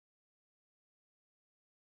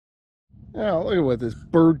Oh, look at what this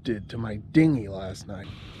bird did to my dinghy last night.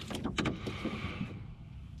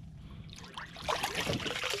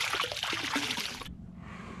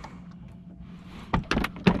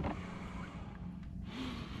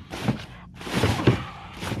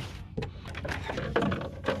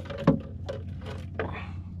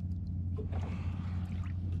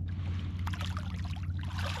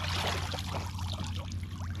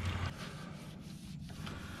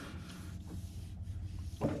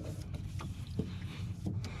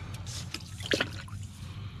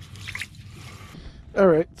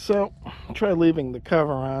 Alright, so try leaving the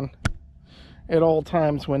cover on at all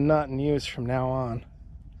times when not in use from now on.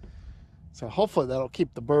 So hopefully that'll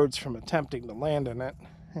keep the birds from attempting to land in it.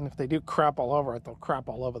 And if they do crap all over it, they'll crap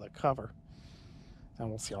all over the cover. And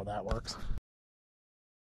we'll see how that works.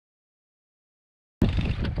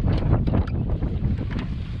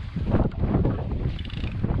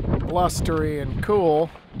 Blustery and cool,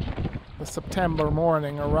 the September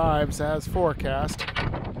morning arrives as forecast.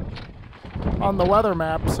 On the weather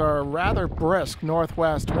maps are rather brisk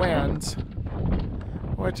northwest winds,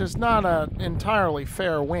 which is not an entirely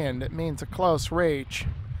fair wind. It means a close reach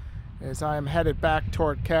as I am headed back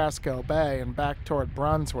toward Casco Bay and back toward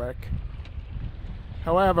Brunswick.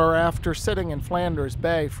 However, after sitting in Flanders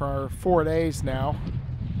Bay for 4 days now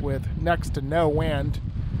with next to no wind,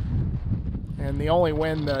 and the only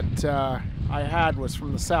wind that I had was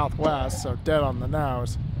from the southwest, so dead on the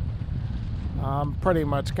nose, I'm pretty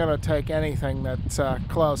much going to take anything that's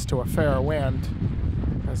close to a fair wind.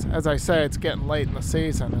 As I say, it's getting late in the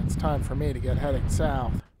season. It's time for me to get heading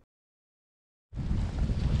south.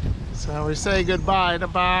 So we say goodbye to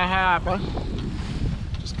Bar Harbor.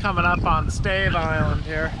 Just coming up on Stave Island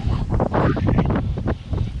here.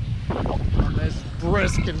 On this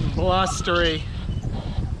brisk and blustery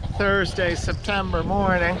Thursday, September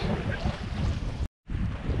morning.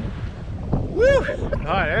 Woo!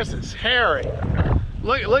 Oh, this is hairy.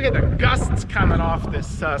 Look at the gusts coming off this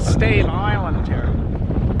Stave Island here.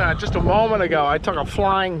 Just a moment ago, I took a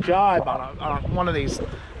flying jibe on one of these.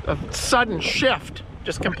 A sudden shift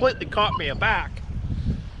just completely caught me aback.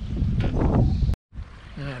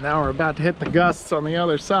 And now we're about to hit the gusts on the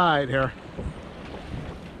other side here.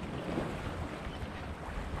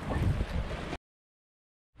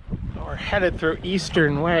 We're headed through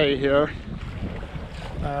Eastern Way here.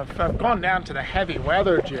 I've gone down to the heavy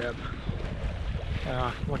weather jib,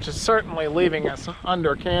 which is certainly leaving us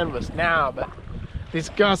under canvas now, but these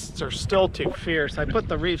gusts are still too fierce. I put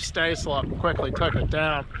the reef staysail up and quickly took it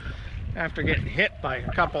down after getting hit by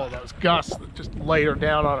a couple of those gusts that just laid her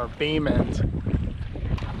down on her beam ends.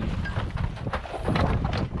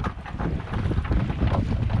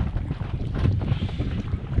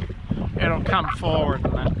 It'll come forward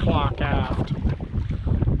in that clock aft.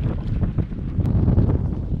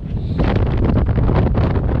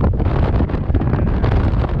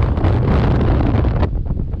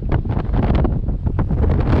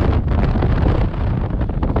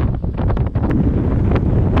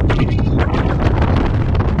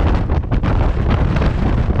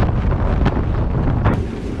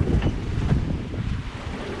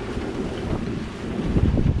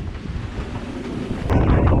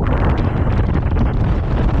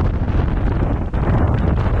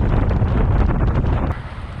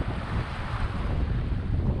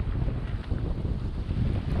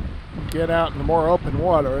 Get out in the more open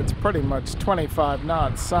water, it's pretty much 25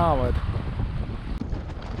 knots solid.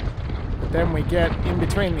 But then we get in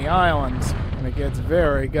between the islands and it gets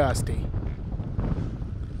very gusty.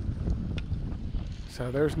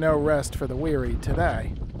 So there's no rest for the weary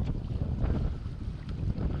today.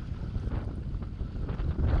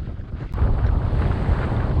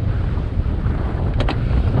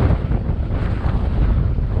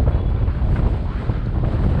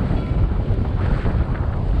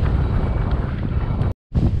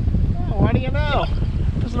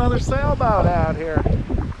 Another sailboat out here.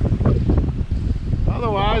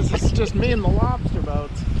 Otherwise, it's just me and the lobster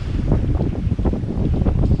boats.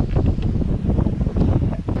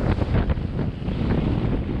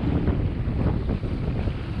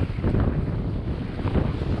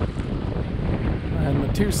 And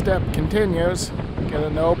the two-step continues. Get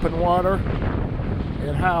into open water,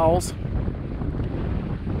 it howls.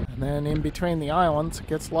 And then in between the islands, it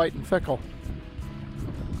gets light and fickle.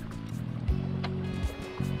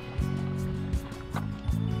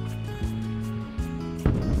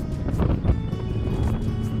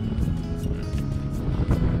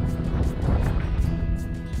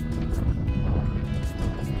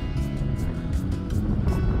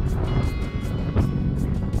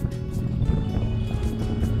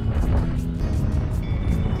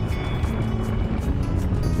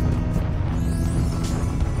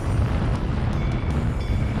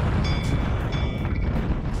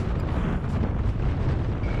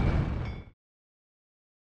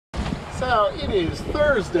 is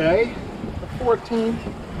Thursday, the 14th.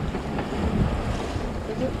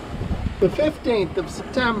 Is it? The 15th of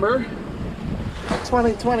September,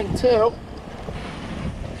 2022.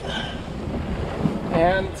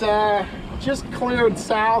 And just cleared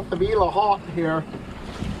south of Elahawt here.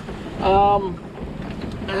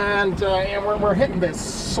 And we're hitting this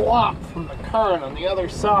slop from the current on the other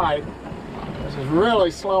side. This is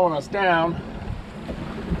really slowing us down.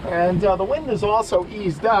 And the wind has also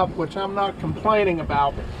eased up, which I'm not complaining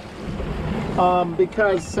about.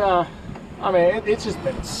 Because, I mean, it's just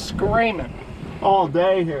been screaming all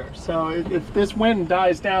day here. So if this wind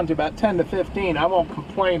dies down to about 10 to 15, I won't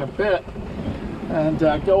complain a bit. And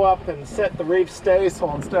go up and set the reef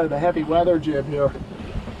staysail instead of the heavy weather jib here.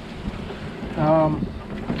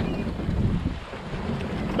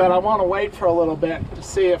 But I want to wait for a little bit to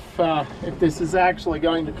see if this is actually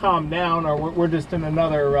going to calm down, or we're just in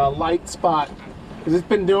another light spot. Because it's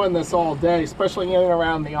been doing this all day, especially in and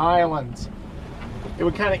around the islands. It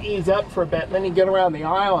would kind of ease up for a bit, and then you get around the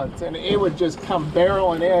islands, and it would just come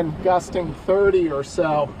barreling in, gusting 30 or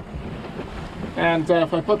so. And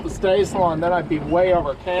if I put the staysail on, then I'd be way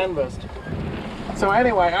over canvassed. So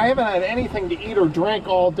anyway, I haven't had anything to eat or drink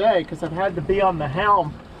all day because I've had to be on the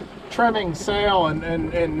helm trimming sail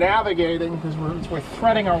and navigating, because we're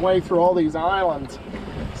threading our way through all these islands.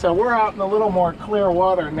 So we're out in a little more clear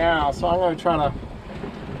water now, so I'm going to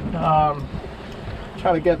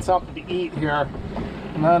try to get something to eat here,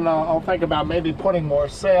 and then I'll think about maybe putting more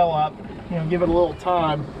sail up, you know, give it a little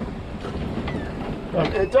time.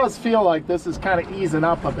 But it does feel like this is kind of easing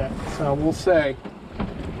up a bit, so we'll see.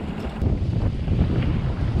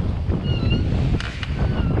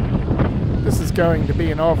 This is going to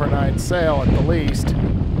be an overnight sail at the least,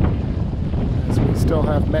 as we still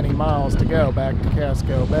have many miles to go back to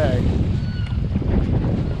Casco Bay.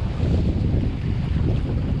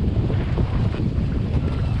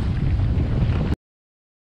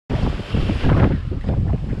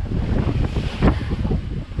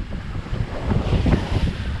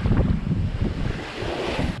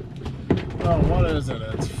 Oh, what is it?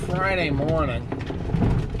 It's Friday morning.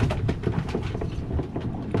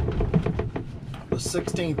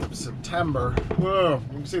 16th of September. Whoa,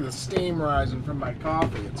 you can see the steam rising from my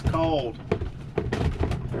coffee. It's cold.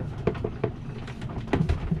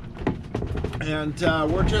 And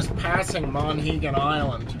we're just passing Monhegan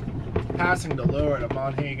Island. Passing the Lure at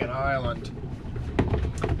Monhegan Island.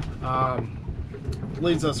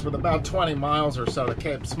 Leads us with about 20 miles or so to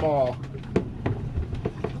Cape Small.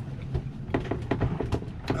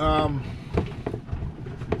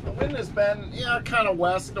 The wind has been, yeah, kind of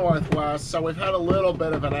west-northwest, so we've had a little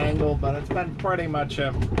bit of an angle, but it's been pretty much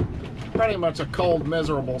a cold,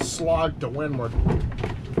 miserable slog to windward.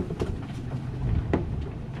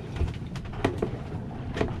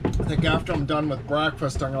 I think after I'm done with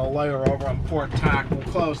breakfast, I'm going to lay her over on port tack. We'll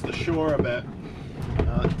close the shore a bit,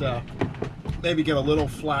 maybe get a little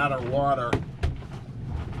flatter water.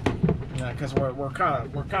 Yeah, because we're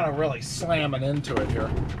kind of really slamming into it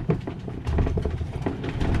here.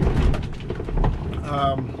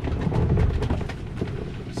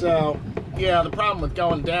 So yeah, the problem with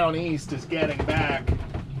going down east is getting back,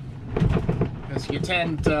 because you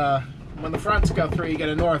tend when the fronts go through, you get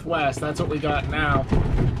a northwest. That's what we got now,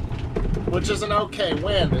 which is an okay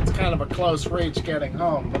wind. It's kind of a close reach getting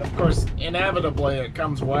home, but of course inevitably it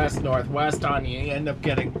comes west northwest on you. You end up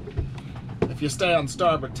getting, if you stay on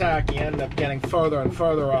starboard tack, you end up getting further and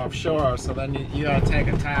further offshore, so then you gotta take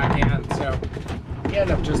a tack in, so you end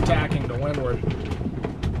up just tacking to windward.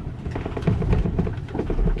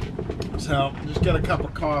 So just get a cup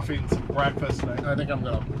of coffee and some breakfast, and I think I'm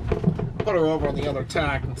gonna put her over on the other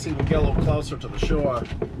tack and see if we get a little closer to the shore.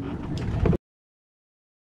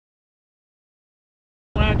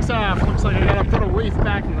 Wax off. Looks like I gotta put a reef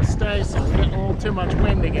back in the staysail. We're getting a little too much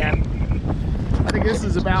wind again. I think this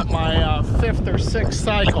is about my 5th or 6th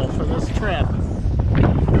cycle for this trip.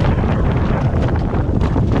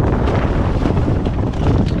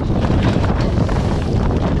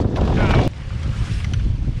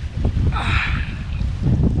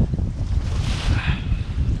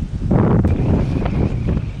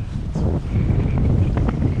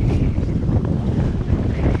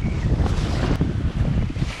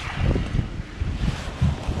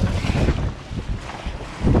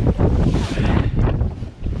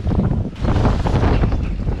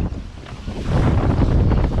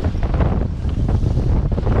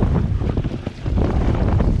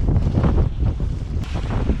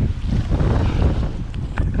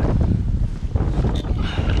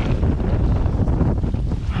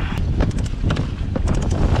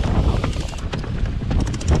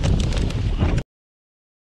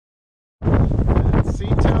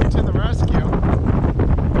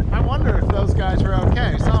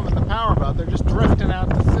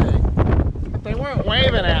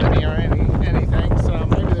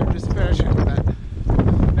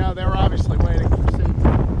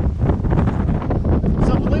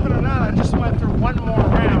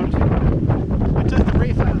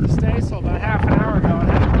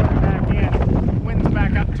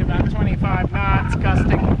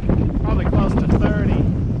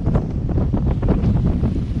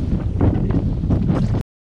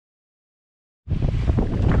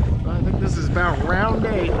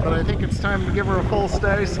 but I think it's time to give her a full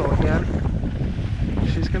staysail again.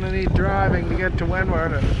 She's going to need driving to get to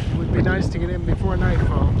windward, and it would be nice to get in before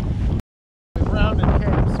nightfall. We've rounded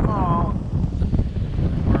Cape Small.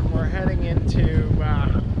 We're heading into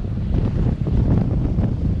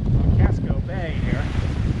Casco Bay here.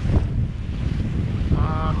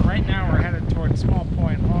 Right now we're headed towards Small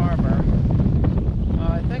Point Harbor.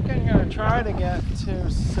 I think I'm going to try to get to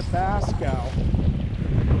Sebasco,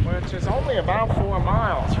 which is only about 4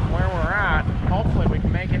 miles from where we're at. Hopefully we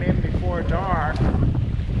can make it in before dark.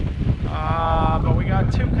 But we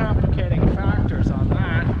got two complicating factors on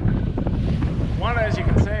that. One, as you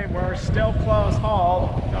can see, we're still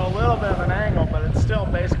close-hauled. Got a little bit of an angle, but it's still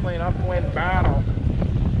basically an upwind battle.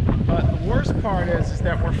 But the worst part is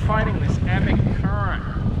that we're fighting this epic current.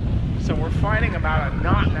 So we're fighting about 1.5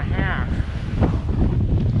 knots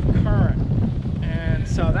current. And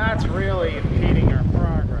so that's really impeding